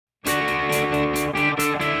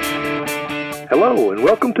Hello, and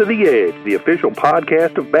welcome to The Edge, the official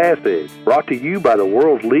podcast of Bass Edge, brought to you by the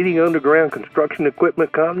world's leading underground construction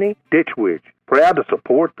equipment company, Ditch Witch. Proud to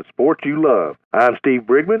support the sport you love. I'm Steve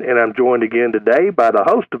Brigman, and I'm joined again today by the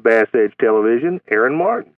host of Bass Edge Television, Aaron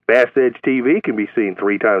Martin. Bass Edge TV can be seen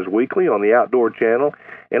 3 times weekly on the Outdoor Channel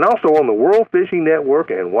and also on the World Fishing Network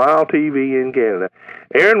and Wild TV in Canada.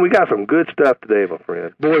 Aaron, we got some good stuff today, my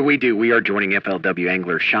friend. Boy, we do. We are joining FLW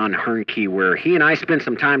Angler Sean Hoernke, where he and I spent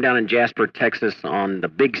some time down in Jasper, Texas on the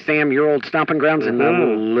Big Sam, your old stomping grounds, and a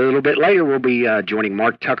little bit later we'll be joining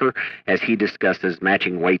Mark Tucker as he discusses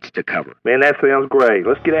matching weights to cover. Man, that sounds great.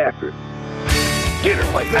 Let's get after it. Get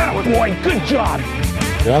her like that, boy. Good job.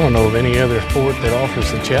 I don't know of any other sport that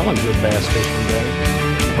offers the challenge of bass fishing, buddy.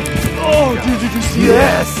 Oh, did you see that?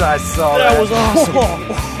 Yes, I saw that. That was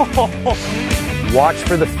awesome. Watch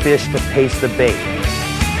for the fish to pace the bait.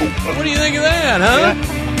 What do you think of that, huh?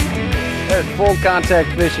 Yeah. There's full contact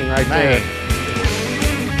fishing right there.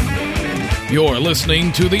 You're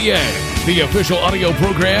listening to The Edge, the official audio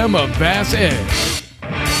program of Bass Edge.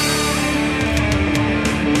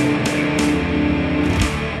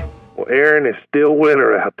 Well, Aaron, it's still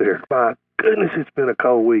winter out there. My goodness, it's been a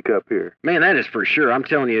cold week up here. Man, that is for sure. I'm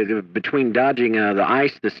telling you, between dodging the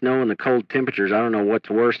ice, the snow, and the cold temperatures, I don't know what's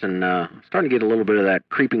worse, and starting to get a little bit of that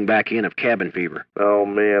creeping back in of cabin fever. Oh,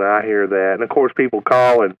 man, I hear that. And, of course, people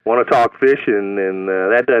call and want to talk fishing, and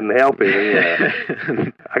that doesn't help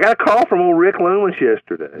any. I got a call from old Rick Loomis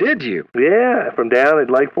yesterday. Did you? Yeah, from down at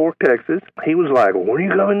Lake Fork, Texas. He was like, well, when are you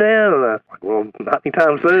coming down? And I was like, well, not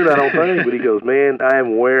anytime soon, I don't think. But he goes, man, I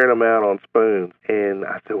am wearing them out on spoons. And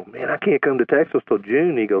I said, well, man, I can't come to Texas till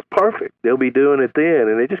June. He goes, perfect. They'll be doing it then.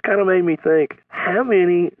 And it just kind of made me think, how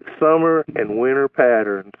many summer and winter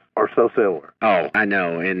patterns are so similar? Oh, I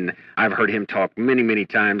know, and I've heard him talk many, many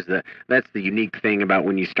times that that's the unique thing about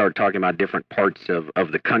when you start talking about different parts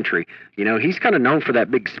of the country. You know, he's kind of known for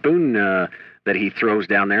that big spoon that he throws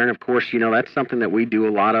down there, and of course, you know, that's something that we do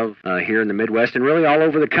a lot of here in the Midwest and really all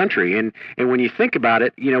over the country. And when you think about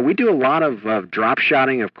it, you know, we do a lot of drop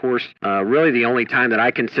shotting. Of course, really the only time that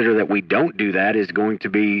I consider that we don't do that is going to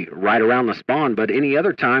be right around the spawn, but any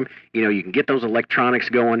other time, you know, you can get those electronics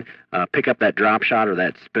going, pick up that drop shot or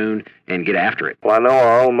that spoon, and get after it. Well, I know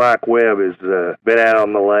our own Mike Webb has been out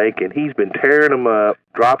on the lake, and he's been tearing them up,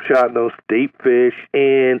 drop shotting those deep fish,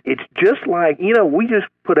 and it's just like, you know, we just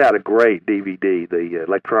put out a great DVD, the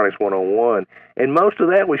Electronics 101, and most of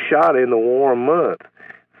that was shot in the warm months.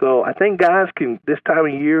 So I think guys can, this time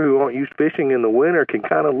of year who aren't used fishing in the winter, can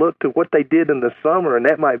kind of look to what they did in the summer, and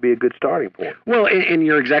that might be a good starting point. Well, and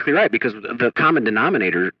you're exactly right, because the common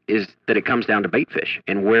denominator is that it comes down to bait fish.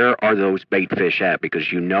 And where are those bait fish at?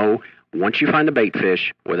 Because you know, once you find the bait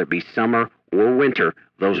fish, whether it be summer or winter,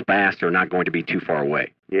 those bass are not going to be too far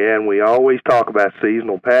away. Yeah, and we always talk about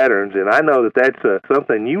seasonal patterns, and I know that that's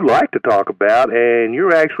something you like to talk about, and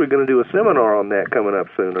you're actually going to do a seminar on that coming up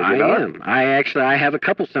soon, are you not? I am. I have a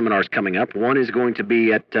couple seminars coming up. One is going to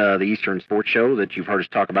be at the Eastern Sports Show that you've heard us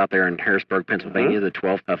talk about there in Harrisburg, Pennsylvania, the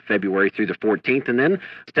 12th of February through the 14th, and then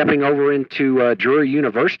stepping over into Drury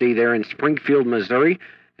University there in Springfield, Missouri,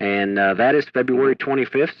 and that is February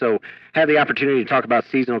 25th. So have the opportunity to talk about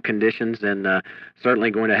seasonal conditions, and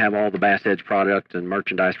certainly going to have all the Bass Edge products and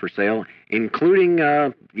merchandise for sale, including,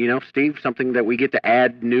 you know, Steve, something that we get to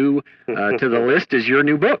add new to the list is your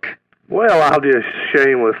new book. Well, I'll just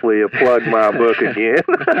shamelessly plug my book again.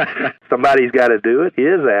 Somebody's got to do it. It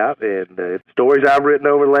is out, and it's stories I've written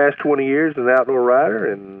over the last 20 years as an outdoor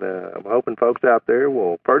writer, and I'm hoping folks out there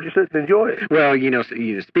will purchase it and enjoy it. Well, you know,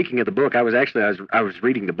 speaking of the book, I was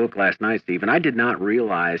reading the book last night, Steve, and I did not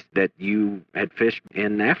realize that you had fished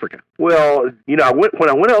in Africa. Well, you know, when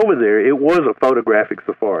I went over there, it was a photographic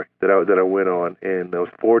safari that I went on, and I was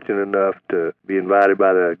fortunate enough to be invited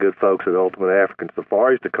by the good folks at Ultimate African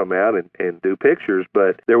Safaris to come out and do pictures.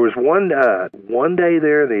 But there was one day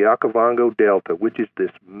there in the Okavango Delta, which is this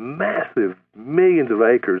massive, millions of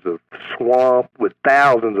acres of swamp with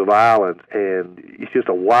thousands of islands, and it's just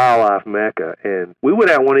a wildlife mecca. And we went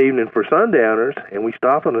out one evening for sundowners, and we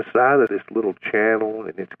stopped on the side of this little channel,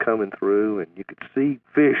 and it's coming through, and you could see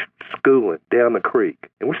fish schooling down the creek.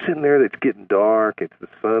 And we're sitting there, it's getting dark, the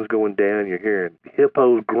sun's going down, you're hearing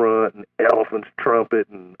hippos grunt and elephants trumpet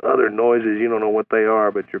and other noises. You don't know what they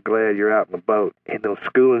are, but you're glad you're out in the boat. And those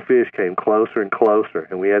schooling fish came closer and closer,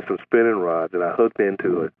 and we had some spinning rods, and I hooked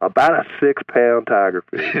into it. About a 6-pound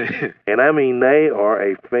tigerfish. And I mean, they are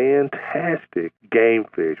a fantastic game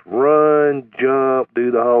fish. Run, jump,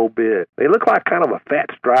 do the whole bit. They look like kind of a fat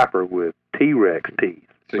striper with T-Rex teeth.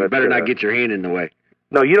 So you better not get your hand in the way.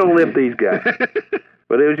 No, you don't lift these guys.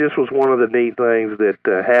 But it was one of the neat things that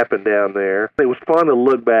happened down there. It was fun to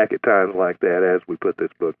look back at times like that as we put this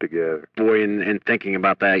book together. Boy, and thinking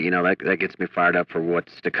about that, that gets me fired up for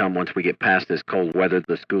what's to come once we get past this cold weather,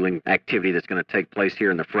 the schooling activity that's going to take place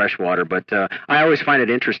here in the freshwater. But I always find it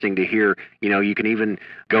interesting to hear, you can even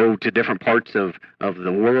go to different parts of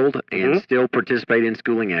the world and still participate in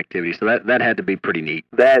schooling activities. So that had to be pretty neat.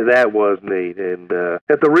 That was neat. And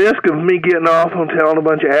at the risk of me getting off on telling a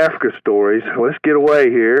bunch of Africa stories, let's get away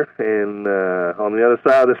here. And on the other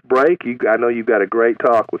side of this break, I know you've got a great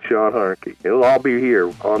talk with Sean Hoernke. It'll all be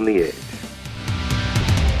here on The Edge.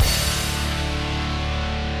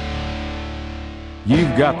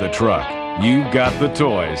 You've got the truck. You've got the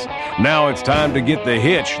toys. Now it's time to get the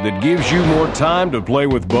hitch that gives you more time to play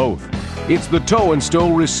with both. It's the Tow and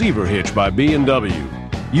Stow Receiver Hitch by B&W.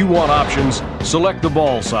 You want options? Select the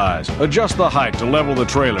ball size, adjust the height to level the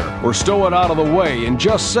trailer, or stow it out of the way in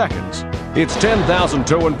just seconds. It's 10,000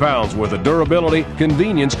 towing pounds worth of durability,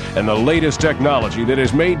 convenience, and the latest technology that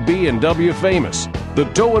has made B&W famous. The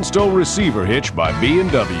Tow and Stow Receiver Hitch by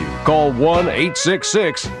B&W. Call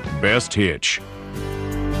 1-866-BEST-HITCH.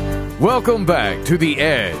 Welcome back to The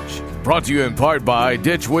Edge, brought to you in part by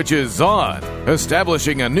Ditch Witch's Zon,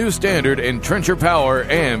 establishing a new standard in trencher power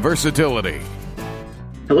and versatility.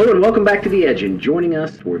 Hello and welcome back to The Edge, and joining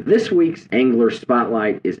us for this week's Angler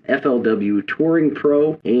Spotlight is FLW Touring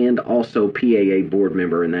Pro and also PAA board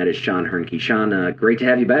member, and that is Sean Hoernke. Sean, great to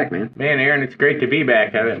have you back, man. Man, Aaron, it's great to be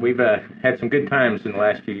back. We've had some good times in the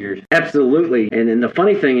last few years. Absolutely, and the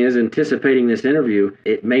funny thing is, anticipating this interview,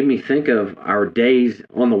 it made me think of our days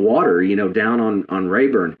on the water, down on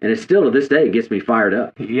Rayburn, and it still, to this day, gets me fired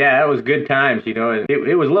up. Yeah, that was good times, It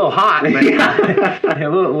was a little hot, but we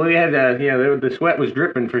had, the sweat was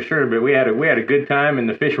dripping for sure, but we had a good time and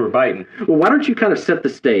the fish were biting. Well, why don't you kind of set the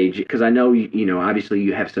stage, because I know obviously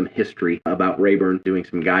you have some history about Rayburn, doing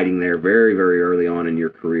some guiding there very, very early on in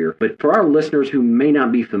your career. But for our listeners who may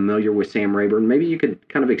not be familiar with Sam Rayburn, maybe you could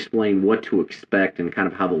kind of explain what to expect and kind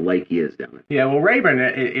of how the lake is down there. Yeah, well,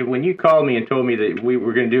 Rayburn, when you called me and told me that we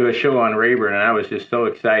were going to do a show on Rayburn, and I was just so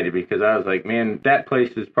excited because I was like, man, that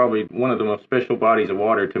place is probably one of the most special bodies of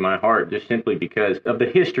water to my heart, just simply because of the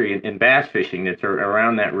history in bass fishing that's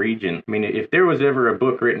around that region. I mean, if there was ever a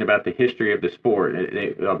book written about the history of the sport,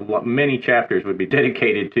 many chapters would be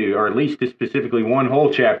dedicated to, or at least specifically one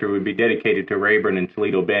whole chapter would be dedicated to Rayburn and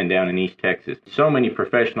Toledo Bend down in East Texas. So many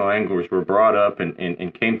professional anglers were brought up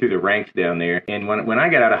and came through the ranks down there. And when I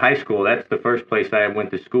got out of high school, that's the first place I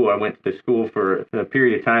went to school. I went to school for a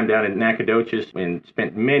period of time down in Nacogdoches and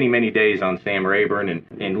spent many, many days on Sam Rayburn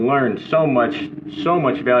and learned so much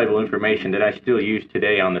valuable information that I still use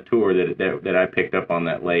today on the tour that I picked up on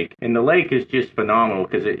that lake. And the lake is just phenomenal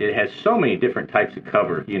because it has so many different types of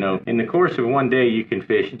cover. In the course of one day, you can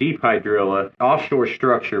fish deep hydrilla, offshore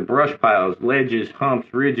structure, brush piles, ledges, humps,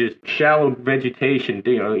 ridges, shallow vegetation,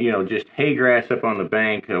 just hay grass up on the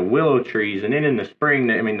bank, willow trees. And then in the spring,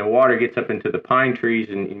 the water gets up into the pine trees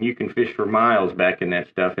and you can fish for miles back in that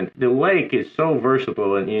stuff. And the lake is so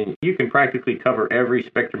versatile and you can practically cover every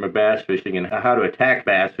spectrum of bass fishing and how to attack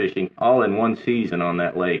bass fishing all in one season on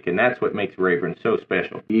that lake. And that's what makes Rayburn so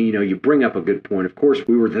special. You bring up a good point. Of course,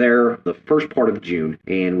 we were there the first part of June,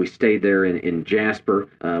 and we stayed there in Jasper,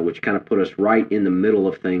 which kind of put us right in the middle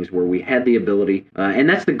of things where we had the ability. And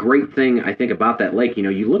that's the great thing, I think, about that lake.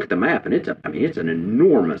 You look at the map, and it's an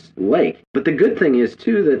enormous lake. But the good thing is,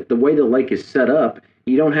 too, that the way the lake is set up,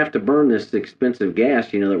 you don't have to burn this expensive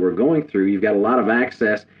gas, that we're going through. You've got a lot of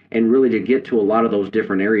access and really to get to a lot of those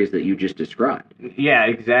different areas that you just described. Yeah,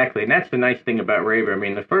 exactly. And that's the nice thing about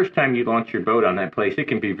Rayburn. The first time you launch your boat on that place, it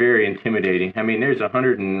can be very intimidating. There's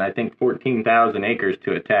 14,000 acres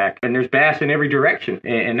to attack, and there's bass in every direction.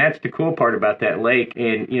 And that's the cool part about that lake.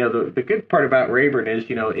 And, the good part about Rayburn is,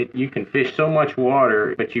 you can fish so much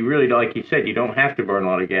water, but you really, like you said, you don't have to burn a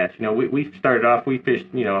lot of gas. We started off, we fished,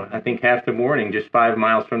 I think half the morning just 5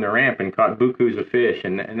 miles from the ramp and caught bukus of fish.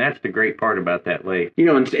 And that's the great part about that lake.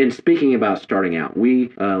 And speaking about starting out, we,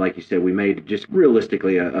 like you said, we made just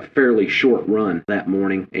realistically a fairly short run that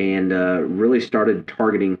morning and really started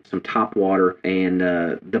targeting some top water. And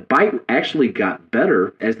the bite actually got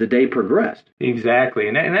better as the day progressed. Exactly.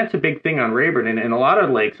 And that's a big thing on Rayburn and a lot of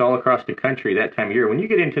lakes all across the country that time of year. When you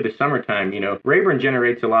get into the summertime, Rayburn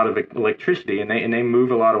generates a lot of electricity and they move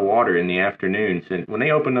a lot of water in the afternoons. And when they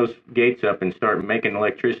open those gates up and start making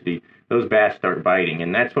electricity, those bass start biting.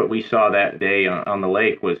 And that's what we saw that day on the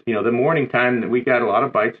lake was, the morning time that we got a lot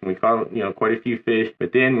of bites and we caught, quite a few fish.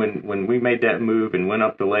 But then when we made that move and went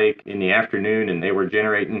up the lake in the afternoon and they were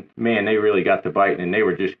generating, man, they really got to biting and they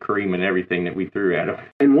were just creaming everything that we threw at them.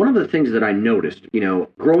 And one of the things that I noticed,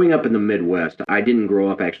 growing up in the Midwest, I didn't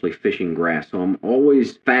grow up actually fishing grass. So I'm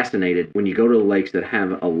always fascinated when you go to the lakes that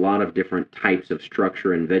have a lot of different types of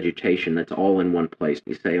structure and vegetation that's all in one place.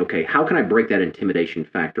 You say, okay, how can I break that intimidation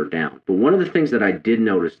factor down? But one of the things that I did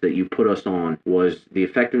notice that you put us on was the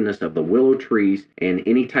effectiveness of the willow trees and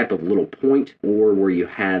any type of little point or where you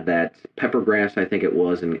had that pepper grass, I think it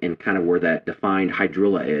was, and kind of where that defined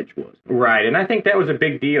hydrilla edge was. Right, and I think that was a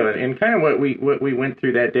big deal. And kind of what we went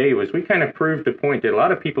through that day was we kind of proved the point that a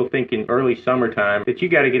lot of people think in early summertime that you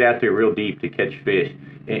got to get out there real deep to catch fish.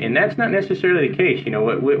 And that's not necessarily the case.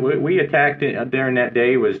 What we attacked during that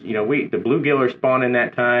day was, the bluegill are spawning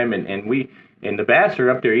that time, and the bass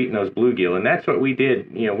are up there eating those bluegill, and that's what we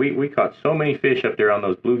did. We caught so many fish up there on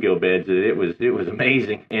those bluegill beds that it was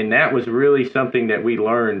amazing. And that was really something that we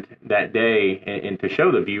learned that day, and to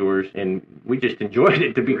show the viewers, and we just enjoyed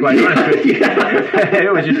it, to be quite honest with you.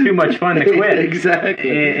 It was just too much fun to quit.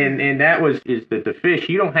 Exactly. And that is that the fish,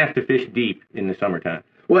 you don't have to fish deep in the summertime.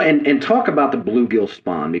 Well, and talk about the bluegill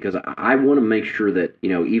spawn, because I want to make sure that,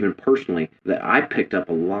 even personally, that I picked up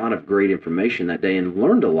a lot of great information that day and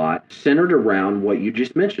learned a lot centered around what you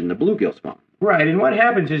just mentioned, the bluegill spawn. Right, and what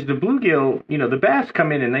happens is the bluegill, the bass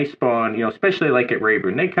come in and they spawn, especially like at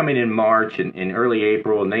Rayburn. They come in March and early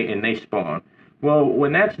April and they spawn. Well,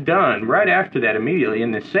 when that's done, right after that, immediately,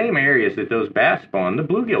 in the same areas that those bass spawn, the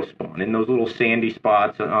bluegill spawn, in those little sandy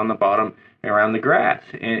spots on the bottom around the grass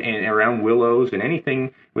and around willows and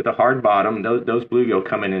anything with a hard bottom, those bluegill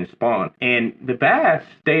come in and spawn. And the bass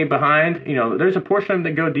stay behind. There's a portion of them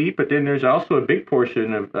that go deep, but then there's also a big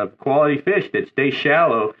portion of quality fish that stay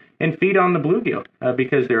shallow and feed on the bluegill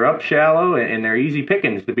because they're up shallow and they're easy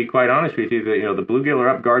pickings, to be quite honest with you. The bluegill are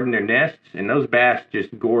up guarding their nests, and those bass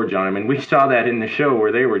just gorge on them. And we saw that in the show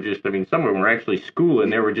where they were just, some of them were actually schooling.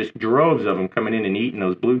 There were just droves of them coming in and eating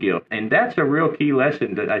those bluegill. And that's a real key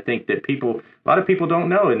lesson that I think that a lot of people don't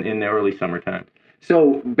know in the early summertime.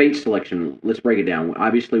 So bait selection, let's break it down.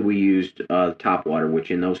 Obviously, we used topwater,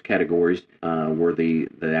 which in those categories were the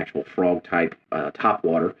actual frog type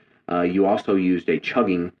topwater. You also used a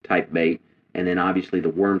chugging type bait, and then obviously the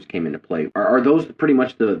worms came into play. Are those pretty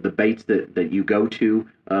much the baits that you go to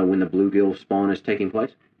when the bluegill spawn is taking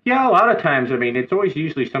place? Yeah, a lot of times, it's always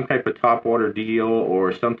usually some type of topwater deal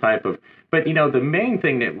or some type of, but the main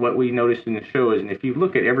thing that what we noticed in the show is, and if you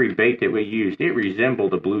look at every bait that we used, it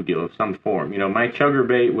resembled a bluegill of some form. My chugger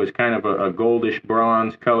bait was kind of a goldish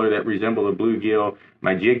bronze color that resembled a bluegill.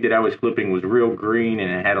 My jig that I was flipping was real green, and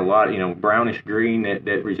it had a lot, brownish green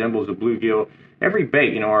that resembles a bluegill. Every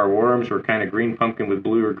bait, our worms were kind of green pumpkin with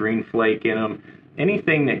blue or green flake in them.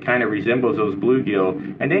 Anything that kind of resembles those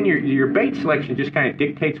bluegill, and then your bait selection just kind of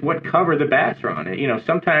dictates what cover the bass are on.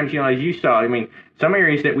 Sometimes, as you saw, some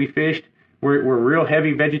areas that we fished were real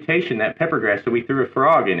heavy vegetation, that peppergrass, so we threw a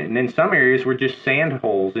frog in it. And then some areas were just sand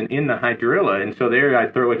holes in the hydrilla, and so there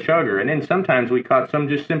I'd throw a chugger. And then sometimes we caught some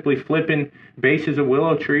just simply flipping bases of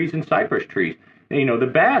willow trees and cypress trees.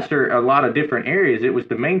 The bass are a lot of different areas. It was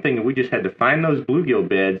the main thing that we just had to find those bluegill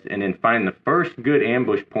beds and then find the first good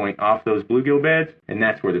ambush point off those bluegill beds, and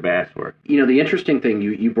that's where the bass were. The interesting thing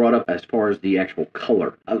you brought up as far as the actual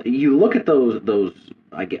color, you look at those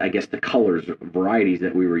I guess the colors, varieties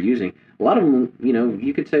that we were using, a lot of them,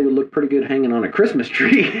 you could say would look pretty good hanging on a Christmas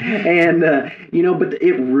tree. And, but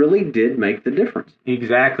it really did make the difference.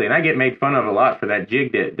 Exactly. And I get made fun of a lot for that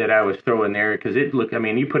jig that I was throwing there because it looked,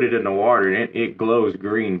 you put it in the water and it glows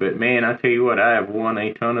green. But, man, I tell you what, I have won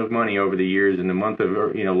a ton of money over the years in the month of,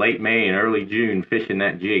 late May and early June fishing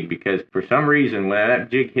that jig because for some reason when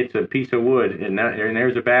that jig hits a piece of wood and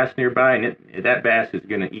there's a bass nearby and that bass is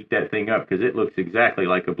going to eat that thing up because it looks exactly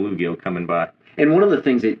like a bluegill coming by. And one of the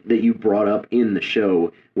things that you brought up in the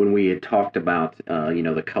show when we had talked about,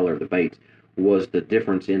 the color of the baits was the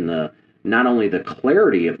difference in not only the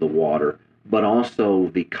clarity of the water, but also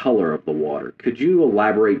the color of the water. Could you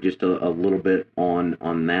elaborate just a little bit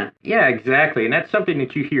on that? Yeah, exactly. And that's something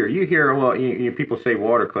that you hear. You hear, people say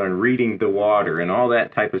watercolor and reading the water and all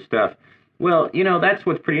that type of stuff. Well, that's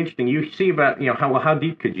what's pretty interesting. You see about, how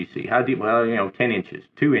deep could you see? How deep? Well, 10 inches,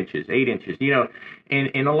 2 inches, 8 inches,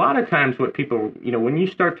 and a lot of times what people, when you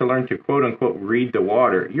start to learn to quote unquote read the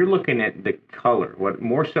water, you're looking at the color,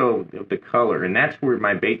 more so of the color. And that's where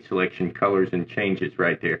my bait selection colors and changes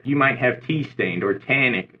right there. You might have tea stained or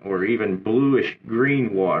tannic or even bluish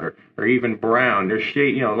green water or even brown. There's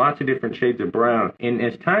lots of different shades of brown. And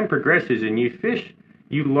as time progresses and you fish,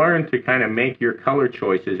 you learn to kind of make your color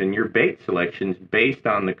choices and your bait selections based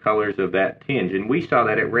on the colors of that tinge. And we saw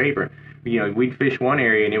that at Rayburn. We'd fish one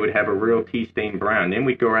area and it would have a real tea-stained brown. Then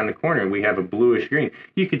we'd go around the corner and we have a bluish green.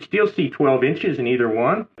 You could still see 12 inches in either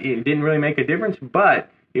one. It didn't really make a difference,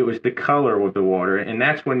 but it was the color of the water. And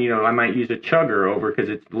that's when, I might use a chugger over because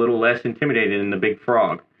it's a little less intimidating than the big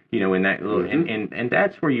frog. In that little, and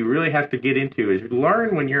that's where you really have to get into is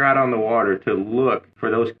learn when you're out on the water to look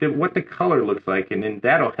for what the color looks like, and then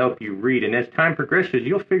that'll help you read. And as time progresses,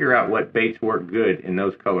 you'll figure out what baits work good in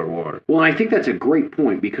those color water. Well, I think that's a great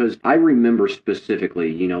point because I remember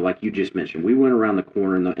specifically, like you just mentioned, we went around the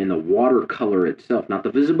corner and the water color itself, not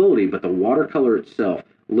the visibility, but the water color itself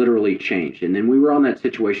literally changed. And then we were on that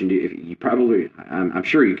situation. You probably, I'm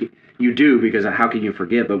sure you do, because how can you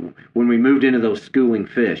forget? But when we moved into those schooling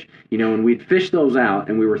fish, and we'd fished those out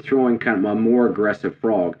and we were throwing kind of a more aggressive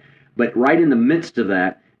frog. But right in the midst of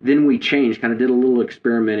that, then we changed, kind of did a little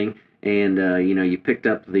experimenting. And, you picked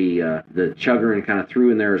up the chugger and kind of threw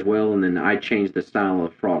in there as well. And then I changed the style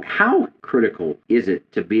of frog. How critical is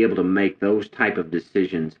it to be able to make those type of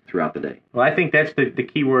decisions throughout the day? Well, I think that's the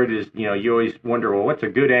key word is, you always wonder, well, what's a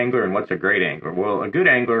good angler and what's a great angler? Well, a good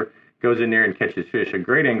angler goes in there and catches fish. A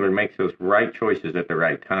great angler makes those right choices at the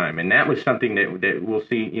right time. And that was something that we'll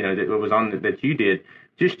see, that was on that you did.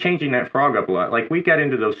 Just changing that frog up a lot. Like we got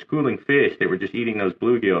into those schooling fish that were just eating those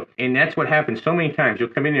bluegill. And that's what happens so many times. You'll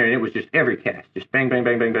come in there and it was just every cast. Just bang, bang,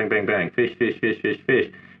 bang, bang, bang, bang, bang. Fish, fish, fish, fish,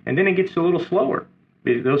 fish. And then it gets a little slower.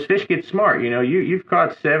 Those fish get smart. You've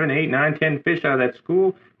caught 7, 8, 9, 10 fish out of that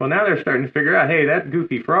school. Well, now they're starting to figure out, hey, that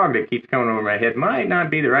goofy frog that keeps coming over my head might not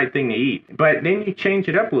be the right thing to eat. But then you change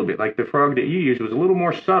it up a little bit. Like the frog that you used was a little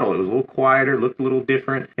more subtle. It was a little quieter, looked a little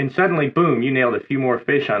different. And suddenly, boom, you nailed a few more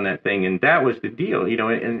fish on that thing. And that was the deal.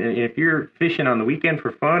 And if you're fishing on the weekend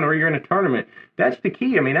for fun or you're in a tournament, that's the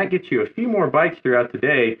key. That gets you a few more bites throughout the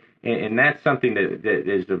day. And that's something that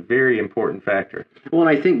is a very important factor. Well, and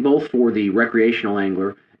I think both for the recreational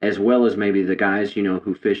angler as well as maybe the guys,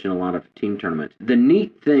 who fish in a lot of team tournaments. The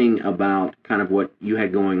neat thing about kind of what you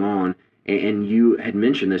had going on, and you had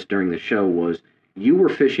mentioned this during the show, was you were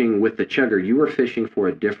fishing with the chugger. You were fishing for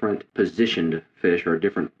a different positioned fish or a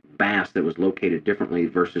different bass that was located differently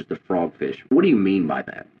versus the frogfish. What do you mean by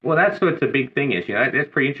that? Well, that's what the big thing is. That's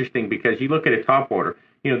pretty interesting because you look at a topwater.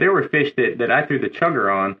 There were fish that I threw the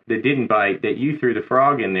chugger on that didn't bite, that you threw the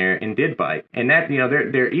frog in there and did bite. And that,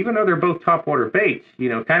 they're even though they're both topwater baits,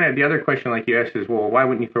 kind of the other question like you asked is, well, why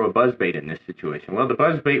wouldn't you throw a buzzbait in this situation? Well, the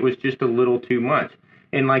buzzbait was just a little too much.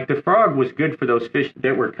 And like the frog was good for those fish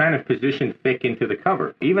that were kind of positioned thick into the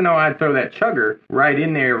cover. Even though I'd throw that chugger right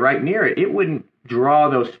in there, right near it, it wouldn't draw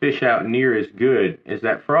those fish out near as good as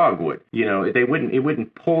that frog would. It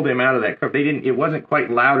wouldn't pull them out of that cover. It wasn't quite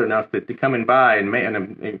loud enough to come and by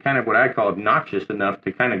and kind of what I call obnoxious enough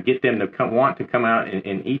to kind of get them to want to come out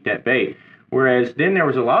and eat that bait. Whereas then there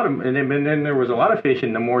was a lot of fish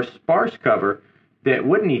in the more sparse cover that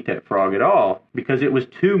wouldn't eat that frog at all because it was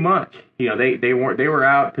too much. They were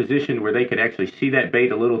out positioned where they could actually see that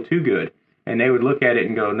bait a little too good. And they would look at it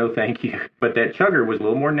and go, no, thank you. But that chugger was a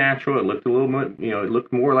little more natural. It looked a little more, it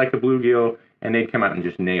looked more like a bluegill, and they'd come out and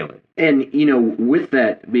just nail it. And, with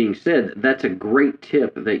that being said, that's a great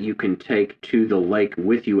tip that you can take to the lake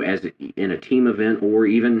with you as in a team event or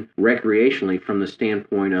even recreationally from the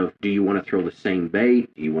standpoint of, do you want to throw the same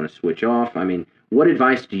bait? Do you want to switch off? What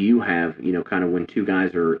advice do you have, kind of when two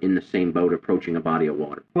guys are in the same boat approaching a body of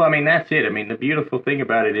water? Well, that's it. The beautiful thing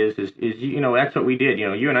about it is that's what we did.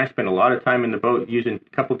 You and I spent a lot of time in the boat using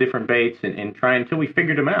a couple different baits and trying until we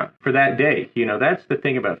figured them out for that day. That's the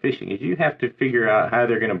thing about fishing is you have to figure out how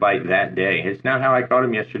they're going to bite that day. It's not how I caught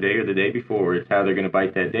them yesterday or the day before. It's how they're going to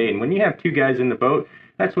bite that day. And when you have two guys in the boat,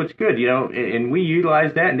 that's what's good, and we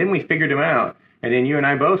utilized that, and then we figured them out. And then you and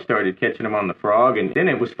I both started catching them on the frog, and then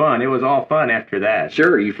it was fun. It was all fun after that.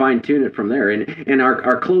 Sure, you fine-tune it from there. And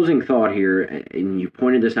our closing thought here, and you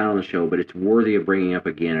pointed this out on the show, but it's worthy of bringing up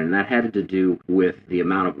again, and that had to do with the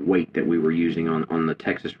amount of weight that we were using on the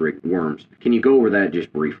Texas rig worms. Can you go over that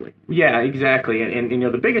just briefly? Yeah, exactly. And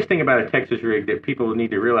the biggest thing about a Texas rig that people need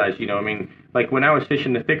to realize, like when I was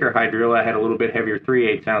fishing the thicker hydrilla, I had a little bit heavier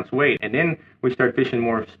 3/8 ounce weight. And then we started fishing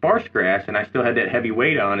more sparse grass, and I still had that heavy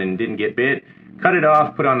weight on and didn't get bit. Cut it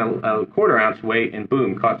off, put on a 1/4 ounce weight, and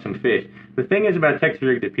boom, caught some fish. The thing is about Texas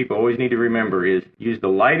rig that people always need to remember is use the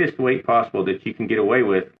lightest weight possible that you can get away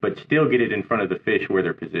with, but still get it in front of the fish where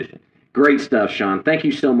they're positioned. Great stuff, Sean. Thank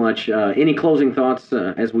you so much. Any closing thoughts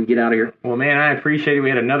as we get out of here? Well, man, I appreciate it. We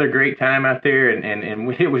had another great time out there,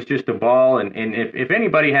 and it was just a ball. And if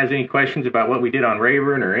anybody has any questions about what we did on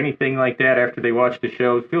Rayburn or anything like that after they watch the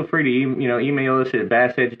show, feel free to email us at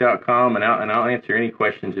bassedge.com, and I'll answer any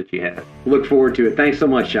questions that you have. Look forward to it. Thanks so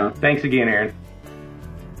much, Sean. Thanks again, Aaron.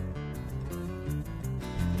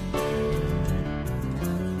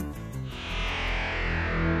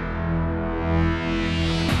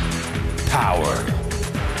 Power,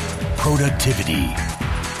 productivity,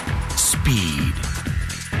 speed.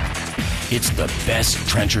 It's the best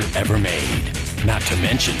trencher ever made, not to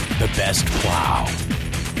mention the best plow,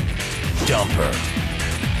 dumper,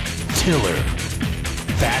 tiller,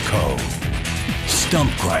 backhoe, stump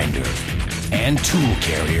grinder, and tool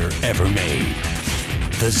carrier ever made.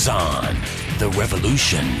 The Zon, the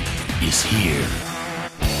revolution, is here.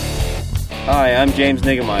 Hi, I'm James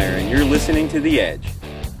Niggemeyer, and you're listening to The Edge.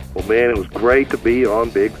 Well, man, it was great to be on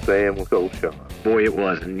Big Sam with old Sean. Boy, it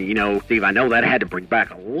was. And, Steve, I know that had to bring back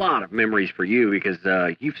a lot of memories for you because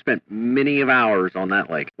you've spent many of hours on that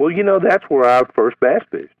lake. Well, that's where I first bass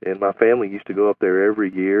fished. And my family used to go up there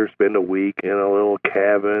every year, spend a week in a little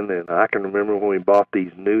cabin. And I can remember when we bought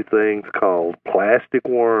these new things called plastic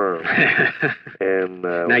worms. And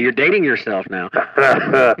now you're dating yourself now.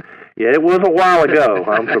 Yeah, it was a while ago.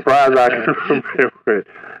 I'm surprised I can remember it.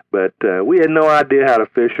 But we had no idea how to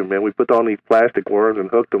fish them, man. We put on these plastic worms and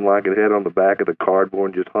hooked them like it had on the back of the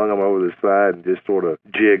cardboard and just hung them over the side and just sort of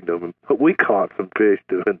jigged them. And we caught some fish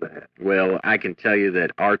doing that. Well, I can tell you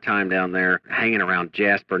that our time down there, hanging around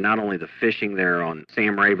Jasper, not only the fishing there on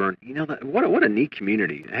Sam Rayburn, what a neat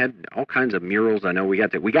community. It had all kinds of murals. I know we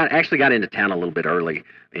actually got into town a little bit early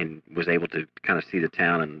and was able to kind of see the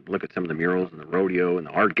town and look at some of the murals and the rodeo and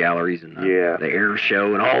the art galleries and the air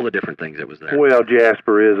show and all the different things that was there. Well,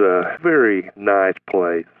 Jasper is a very nice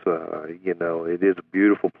place. It is a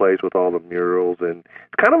beautiful place with all the murals, and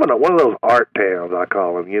it's kind of one of those art towns, I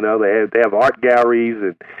call them. They have art galleries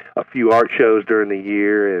and a few art shows during the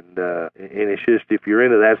year, and it's just, if you're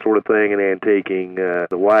into that sort of thing and antiquing,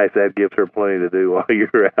 the wife, that gives her plenty to do while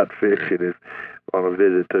you're out fishing is on a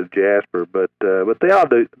visit to Jasper. But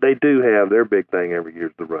they do have their big thing every year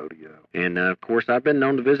is the rodeo. And of course, I've been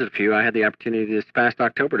known to visit a few. I had the opportunity this past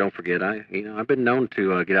October. Don't forget, I've been known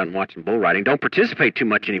to get out and watch some bull riding. Don't participate too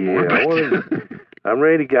much anymore. Yeah, I'm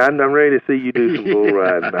ready to see you do some bull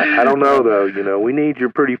riding. I don't know though. We need your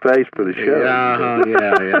pretty face for the show.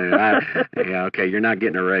 Yeah. Okay, you're not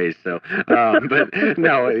getting a raise. So, but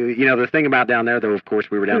no, the thing about down there though, of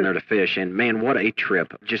course, we were down there to fish, and man, what a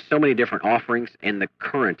trip! Just so many different offerings, and that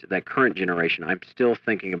current generation. I'm still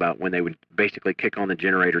thinking about when they would basically kick on the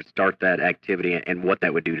generator, start that activity, and what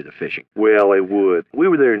that would do to the fishing. Well, it would. We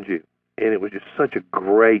were there in June. And it was just such a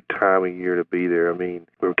great time of year to be there. I mean,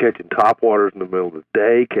 we were catching topwaters in the middle of the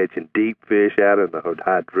day, catching deep fish out in the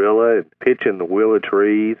hydrilla, and pitching the willow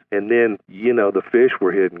trees. And then, the fish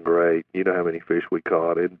were hitting great. You know how many fish we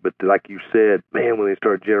caught. But like you said, man, when they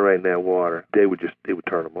started generating that water, it would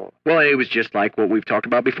turn them on. Well, it was just like what we've talked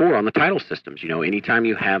about before on the tidal systems. Anytime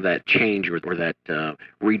you have that change or that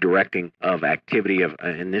redirecting of activity of,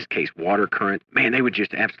 in this case, water current, man, they would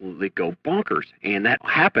just absolutely go bonkers. And that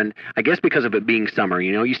happened, I guess, because of it being summer.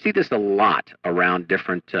 You see this a lot around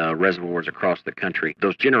different reservoirs across the country,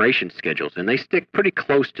 those generation schedules, and they stick pretty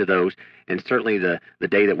close to those. And certainly the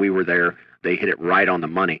day that we were there, they hit it right on the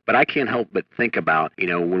money. But I can't help but think about,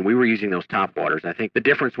 when we were using those topwaters, I think the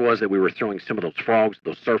difference was that we were throwing some of those frogs,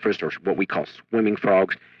 those surface or what we call swimming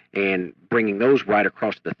frogs, and bringing those right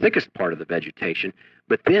across the thickest part of the vegetation.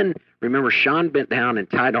 But then, remember, Sean bent down and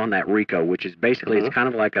tied on that Rico, which is basically, it's kind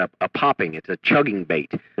of like a popping. It's a chugging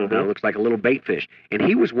bait. It looks like a little bait fish. And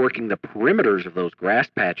he was working the perimeters of those grass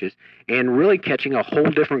patches and really catching a whole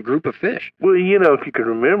different group of fish. Well, if you can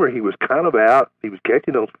remember, he was kind of out. He was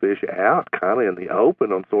catching those fish out kind of in the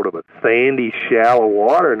open on sort of a sandy, shallow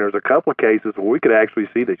water. And there's a couple of cases where we could actually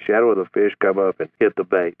see the shadow of the fish come up and hit the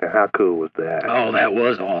bait. Now, how cool was that? Oh, that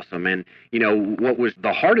was awesome. And, what was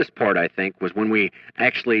the hardest part, I think, was when we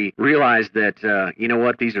actually realized that,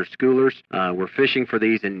 these are schoolers. We're fishing for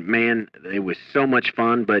these, and man, it was so much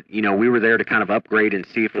fun. But, we were there to kind of upgrade and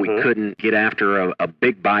see if we couldn't get after a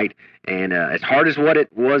big bite. And as hard as what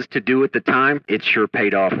it was to do at the time, it sure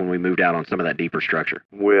paid off when we moved out on some of that deeper structure.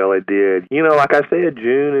 Well, it did. Like I said,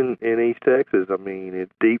 June in East Texas, I mean,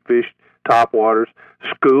 it's deep fish, topwaters,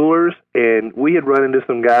 schoolers, and we had run into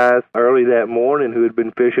some guys early that morning who had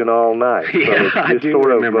been fishing all night. So it's just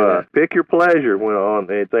sort of pick your pleasure went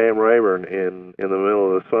on at Sam Rayburn in the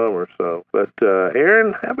middle of the summer. So, but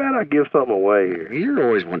Aaron, how about I give something away here? You're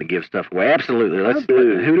always wanting to give stuff away. Absolutely.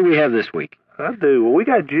 Who do we have this week? I do. Well, we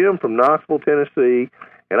got Jim from Knoxville, Tennessee,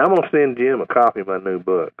 and I'm going to send Jim a copy of my new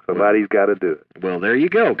book. Somebody's got to do it. Well, there you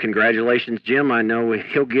go. Congratulations, Jim. I know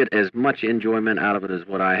he'll get as much enjoyment out of it as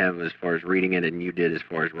what I have as far as reading it and you did as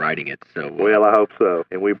far as writing it. So, well, I hope so.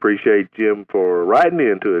 And we appreciate Jim for writing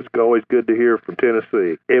into us. It's always good to hear from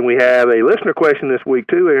Tennessee. And we have a listener question this week,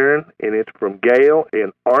 too, Aaron, and it's from Gail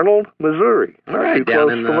in Arnold, Missouri. All right, down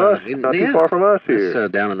in from us. Not too far from us here.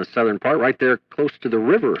 It's down in the southern part, right there close to the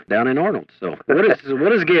river down in Arnold. So what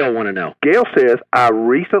does Gail want to know? Gail says, I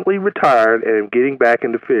recently retired and am getting back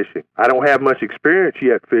into fishing. I don't have much experience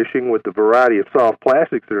yet fishing with the variety of soft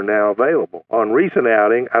plastics that are now available. On recent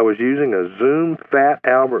outing, I was using a Zoom Fat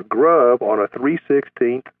Albert grub on a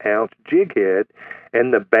 3/16-ounce jig head,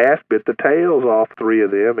 and the bass bit the tails off 3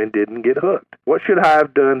 of them and didn't get hooked. What should I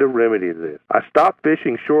have done to remedy this? I stopped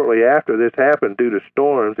fishing shortly after this happened due to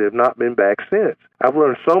storms and have not been back since. I've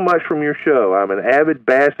learned so much from your show. I'm an avid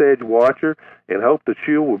Bass Edge watcher and hope the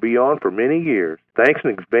show will be on for many years. Thanks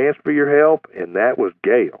in advance for your help, and that was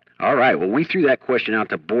Gail. All right, well, we threw that question out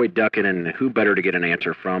to Boyd Duckett, and who better to get an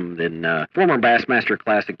answer from than former Bassmaster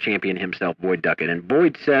Classic champion himself, Boyd Duckett. And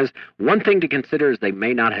Boyd says, one thing to consider is they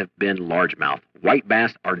may not have been largemouth. White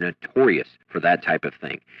bass are notorious for that type of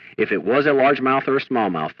thing. If it was a largemouth or a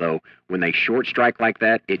smallmouth, though, when they short strike like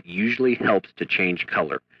that, it usually helps to change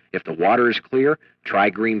color. If the water is clear, try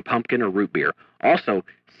green pumpkin or root beer. Also,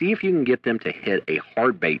 see if you can get them to hit a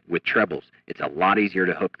hard bait with trebles. It's a lot easier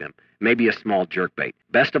to hook them. Maybe a small jerk bait.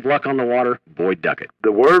 Best of luck on the water, Boyd Duckett.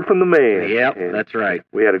 The word from the man. Yep, that's right.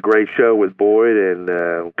 We had a great show with Boyd, and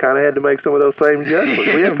kind of had to make some of those same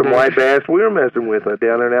adjustments. We had some white bass we were messing with down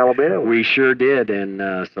there in Alabama. We sure did,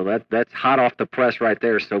 and so that's hot off the press right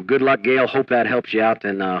there. So good luck, Gail. Hope that helps you out,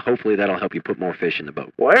 and hopefully that'll help you put more fish in the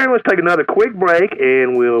boat. Well, Aaron, let's take another quick break,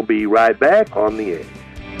 and we'll be right back on the Edge.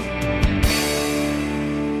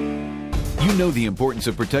 You know the importance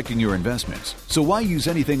of protecting your investments, so why use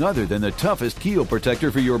anything other than the toughest keel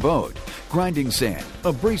protector for your boat? Grinding sand,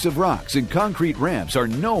 abrasive rocks, and concrete ramps are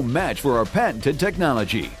no match for our patented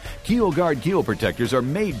technology. Keel Guard keel protectors are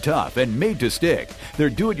made tough and made to stick. Their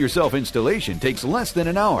do-it-yourself installation takes less than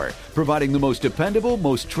an hour, providing the most dependable,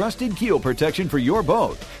 most trusted keel protection for your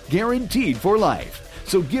boat, guaranteed for life.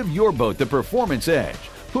 So give your boat the performance edge.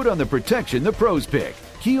 Put on the protection the pros pick.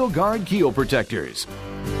 Keel Guard keel protectors.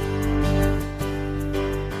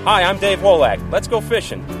 Hi, I'm Dave Wolak. Let's go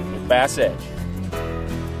fishing with Bass Edge.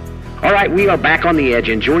 All right, we are back on the Edge,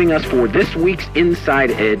 and joining us for this week's Inside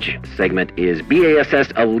Edge segment is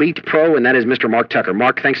BASS Elite Pro, and that is Mr. Mark Tucker.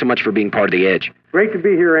 Mark, thanks so much for being part of the Edge. Great to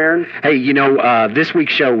be here, Aaron. Hey, this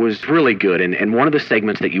week's show was really good, and one of the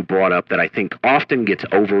segments that you brought up that I think often gets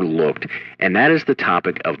overlooked, and that is the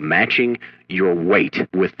topic of matching your weight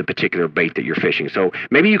with the particular bait that you're fishing. So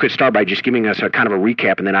maybe you could start by just giving us a kind of a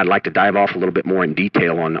recap, and then I'd like to dive off a little bit more in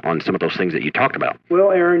detail on some of those things that you talked about.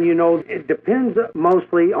 Well, Aaron, it depends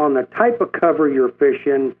mostly on the type of cover you're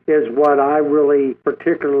fishing is what I really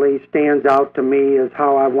particularly stands out to me is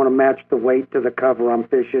how I want to match the weight to the cover I'm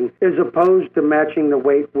fishing, as opposed to matching the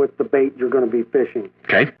weight with the bait you're going to be fishing.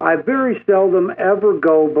 Okay. I very seldom ever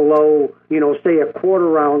go below, say a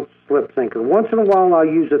 1/4 ounce slip sinker. Once in a while I'll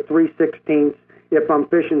use a 3/16 if I'm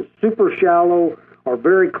fishing super shallow or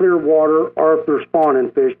very clear water or if they're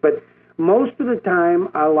spawning fish. But most of the time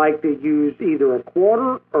I like to use either a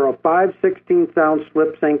 1/4 or a 5/16 ounce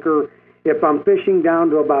slip sinker if I'm fishing down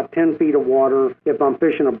to about 10 feet of water. If I'm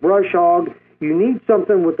fishing a brush hog, you need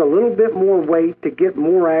something with a little bit more weight to get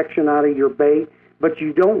more action out of your bait, but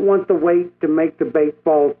you don't want the weight to make the bait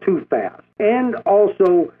fall too fast. And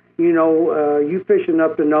also, you fish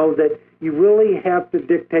enough to know that you really have to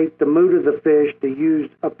dictate the mood of the fish to use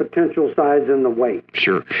a potential size in the weight.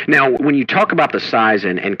 Sure. Now, when you talk about the size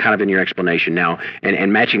and kind of in your explanation now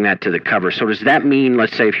and matching that to the cover, so does that mean,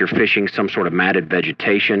 let's say if you're fishing some sort of matted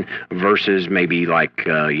vegetation versus maybe like,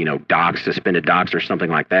 docks, suspended docks or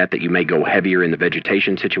something like that you may go heavier in the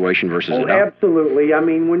vegetation situation versus a dock? Absolutely. I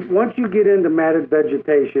mean, once you get into matted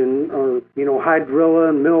vegetation or, hydrilla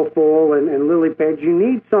and milfoil and lily pads, you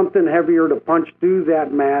need something heavier to punch through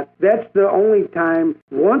that mat. That's the only time,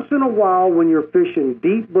 once in a while, when you're fishing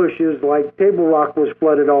deep bushes like Table Rock was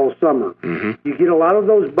flooded all summer. Mm-hmm. You get a lot of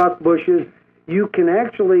those buck bushes. You can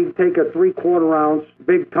actually take a 3/4 ounce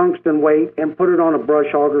big tungsten weight and put it on a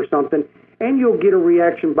brush hog or something, and you'll get a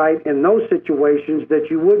reaction bite in those situations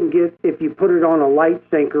that you wouldn't get if you put it on a light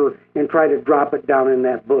sinker and try to drop it down in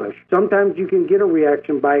that bush. Sometimes you can get a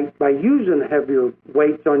reaction bite by using heavier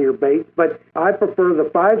weights on your bait, but I prefer the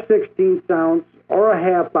 5/16 ounce or a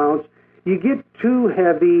 1/2 ounce. You get too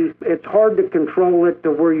heavy, it's hard to control it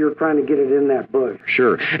to where you're trying to get it in that bush.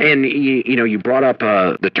 Sure. And, you brought up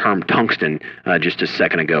the term tungsten just a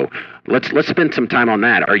second ago. Let's spend some time on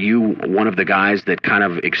that. Are you one of the guys that kind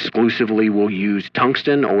of exclusively will use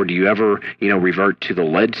tungsten, or do you ever, revert to the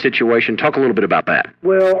lead situation? Talk a little bit about that.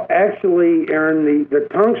 Well, actually, Aaron, the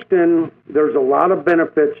tungsten, there's a lot of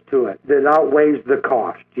benefits to it that outweighs the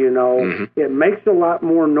cost, It makes a lot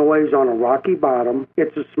more noise on a rocky bottom.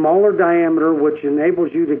 It's a smaller diameter, which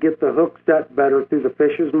enables you to get the hook set better through the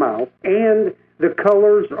fish's mouth. And the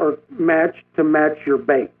colors are matched to match your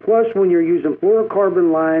bait. Plus, when you're using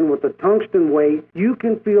fluorocarbon line with a tungsten weight, you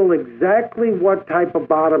can feel exactly what type of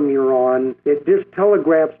bottom you're on. It just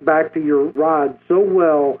telegraphs back to your rod so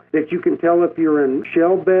well that you can tell if you're in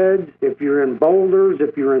shell beds, if you're in boulders,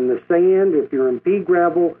 if you're in the sand, if you're in pea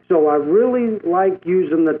gravel. So I really like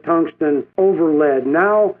using the tungsten over lead.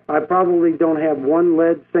 Now, I probably don't have one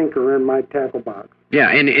lead sinker in my tackle box. Yeah,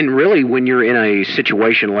 and really when you're in a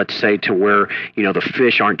situation, let's say, to where, the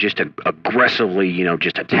fish aren't just aggressively,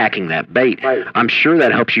 just attacking that bait, right. I'm sure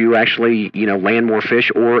that helps you actually, land more fish,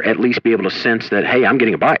 or at least be able to sense that, hey, I'm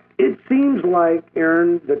getting a bite. It seems like,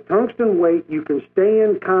 Aaron, the tungsten weight, you can stay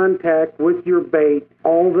in contact with your bait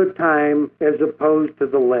all the time as opposed to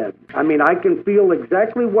the lead. I mean, I can feel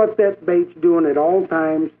exactly what that bait's doing at all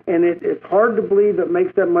times, and it's hard to believe it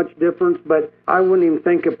makes that much difference, but I wouldn't even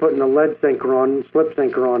think of putting a lead sinker on, slip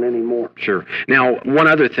sinker on anymore. Sure. Now, one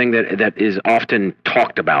other thing that is often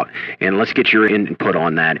talked about, and let's get your input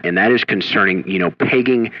on that, and that is concerning,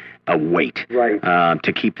 pegging a weight, right,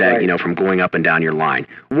 to keep that, right, from going up and down your line.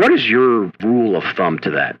 What is your rule of thumb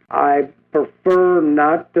to that? I prefer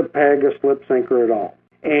not to peg a slip sinker at all.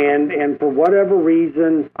 And for whatever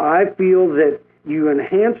reason, I feel that you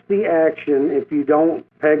enhance the action if you don't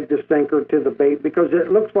peg the sinker to the bait, because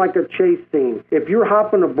it looks like a chase scene. If you're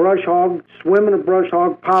hopping a brush hog, swimming a brush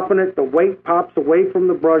hog, popping it, the weight pops away from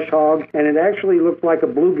the brush hog, and it actually looks like a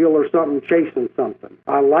bluegill or something chasing something.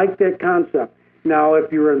 I like that concept. Now,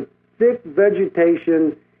 if you're in thick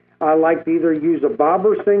vegetation, I like to either use a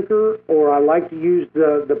bobber sinker or I like to use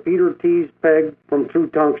the Peter T's peg from True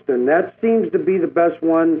Tungsten. That seems to be the best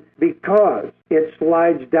one because it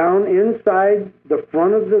slides down inside the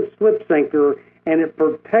front of the slip sinker and it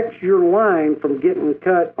protects your line from getting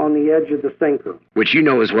cut on the edge of the sinker. Which you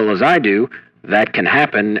know as well as I do, that can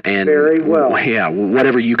happen, and very well. Yeah,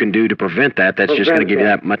 whatever you can do to prevent that, that's just going to give you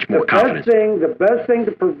that much more confidence. The best thing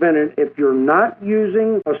to prevent it, if you're not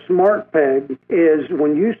using a smart peg, is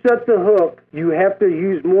when you set the hook, you have to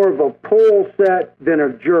use more of a pull set than a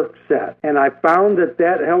jerk set. And I found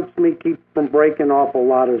that helps me keep from breaking off a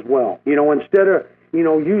lot as well. Instead of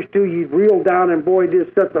used to, you'd reel down and, boy,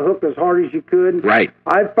 just set the hook as hard as you could. Right.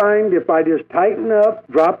 I find if I just tighten up,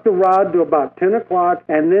 drop the rod to about 10 o'clock,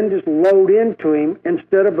 and then just load into him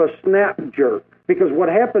instead of a snap jerk. Because what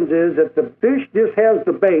happens is that the fish just has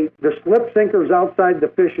the bait, the slip sinker's outside the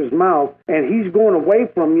fish's mouth, and he's going away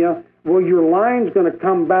from you. Well, your line's going to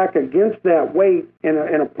come back against that weight in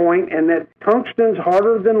a point, and that tungsten's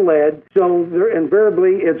harder than lead, so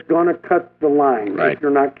invariably it's going to cut the line if you're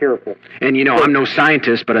not careful. And, I'm no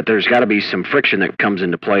scientist, but there's got to be some friction that comes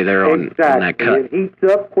into play there on that cut. It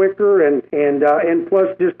heats up quicker, and plus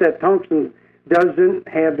just that tungsten doesn't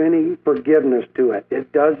have any forgiveness to it.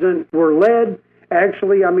 It doesn't. Where lead,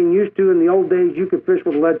 actually, used to in the old days, you could fish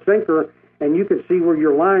with a lead sinker, and you could see where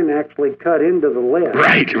your line actually cut into the lead.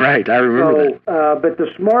 Right. I remember that. But the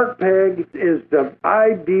smart peg is the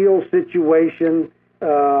ideal situation.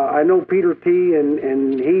 I know Peter T,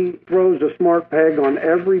 and he throws a smart peg on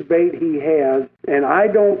every bait he has, and I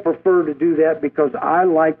don't prefer to do that because I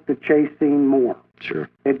like the chase scene more. Sure.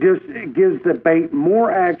 It gives the bait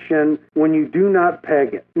more action when you do not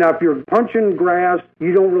peg it. Now, if you're punching grass,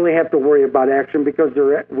 you don't really have to worry about action because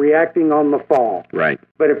they're reacting on the fall. Right.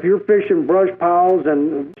 But if you're fishing brush piles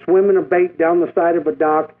and swimming a bait down the side of a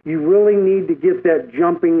dock, you really need to get that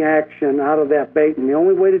jumping action out of that bait. And the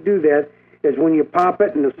only way to do that is when you pop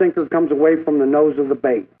it and the sinker comes away from the nose of the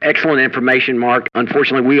bait. Excellent information, Mark.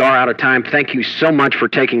 Unfortunately, we are out of time. Thank you so much for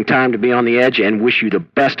taking time to be on the edge, and wish you the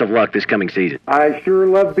best of luck this coming season. I sure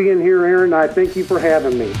love being here, Aaron. I thank you for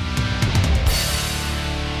having me.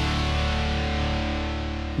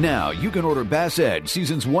 Now you can order Bass Edge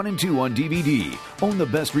Seasons 1 and 2 on DVD. Own the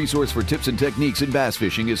best resource for tips and techniques in bass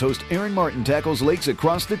fishing as host Aaron Martin tackles lakes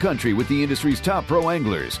across the country with the industry's top pro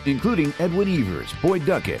anglers, including Edwin Evers, Boyd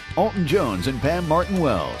Duckett, Alton Jones, and Pam Martin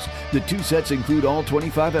Wells. The 2 sets include all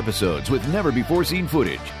 25 episodes with never-before-seen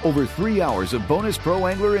footage, over 3 hours of bonus pro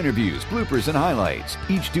angler interviews, bloopers, and highlights.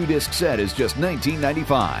 Each 2-disc set is just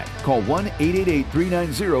 $19.95. Call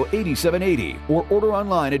 1-888-390-8780 or order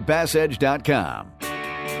online at bassedge.com.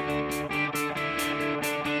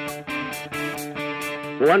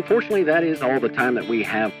 Well, unfortunately, that is all the time that we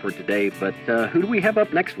have for today. But who do we have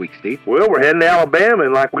up next week, Steve? Well, we're heading to Alabama,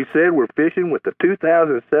 and like we said, we're fishing with the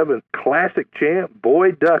 2007 Classic champ,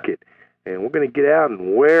 Boyd Duckett. And we're going to get out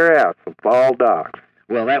and wear out some fall docks.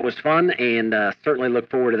 Well, that was fun, and certainly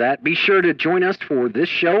look forward to that. Be sure to join us for this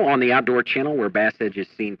show on the Outdoor Channel, where Bass Edge is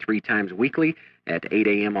seen 3 times weekly at 8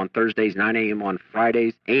 a.m. on Thursdays, 9 a.m. on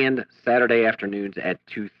Fridays, and Saturday afternoons at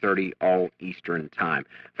 2:30 all Eastern Time.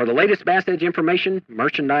 For the latest Bass Edge information,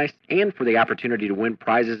 merchandise, and for the opportunity to win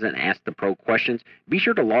prizes and ask the pro questions, be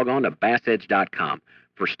sure to log on to bassedge.com.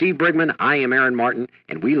 For Steve Brigman, I am Aaron Martin,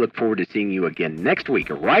 and we look forward to seeing you again next week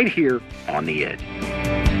right here on The Edge.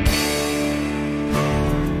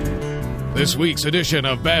 This week's edition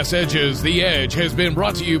of Bass Edge's The Edge has been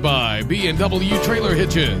brought to you by B&W Trailer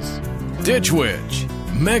Hitches, Ditch Witch,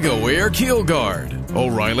 Mega Wear Keel Guard,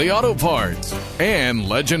 O'Reilly Auto Parts, and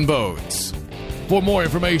Legend Boats. For more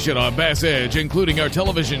information on Bass Edge, including our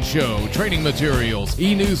television show, training materials,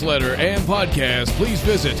 e-newsletter, and podcast, please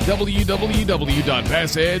visit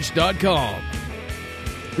www.bassedge.com.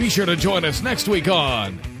 Be sure to join us next week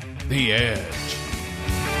on The Edge.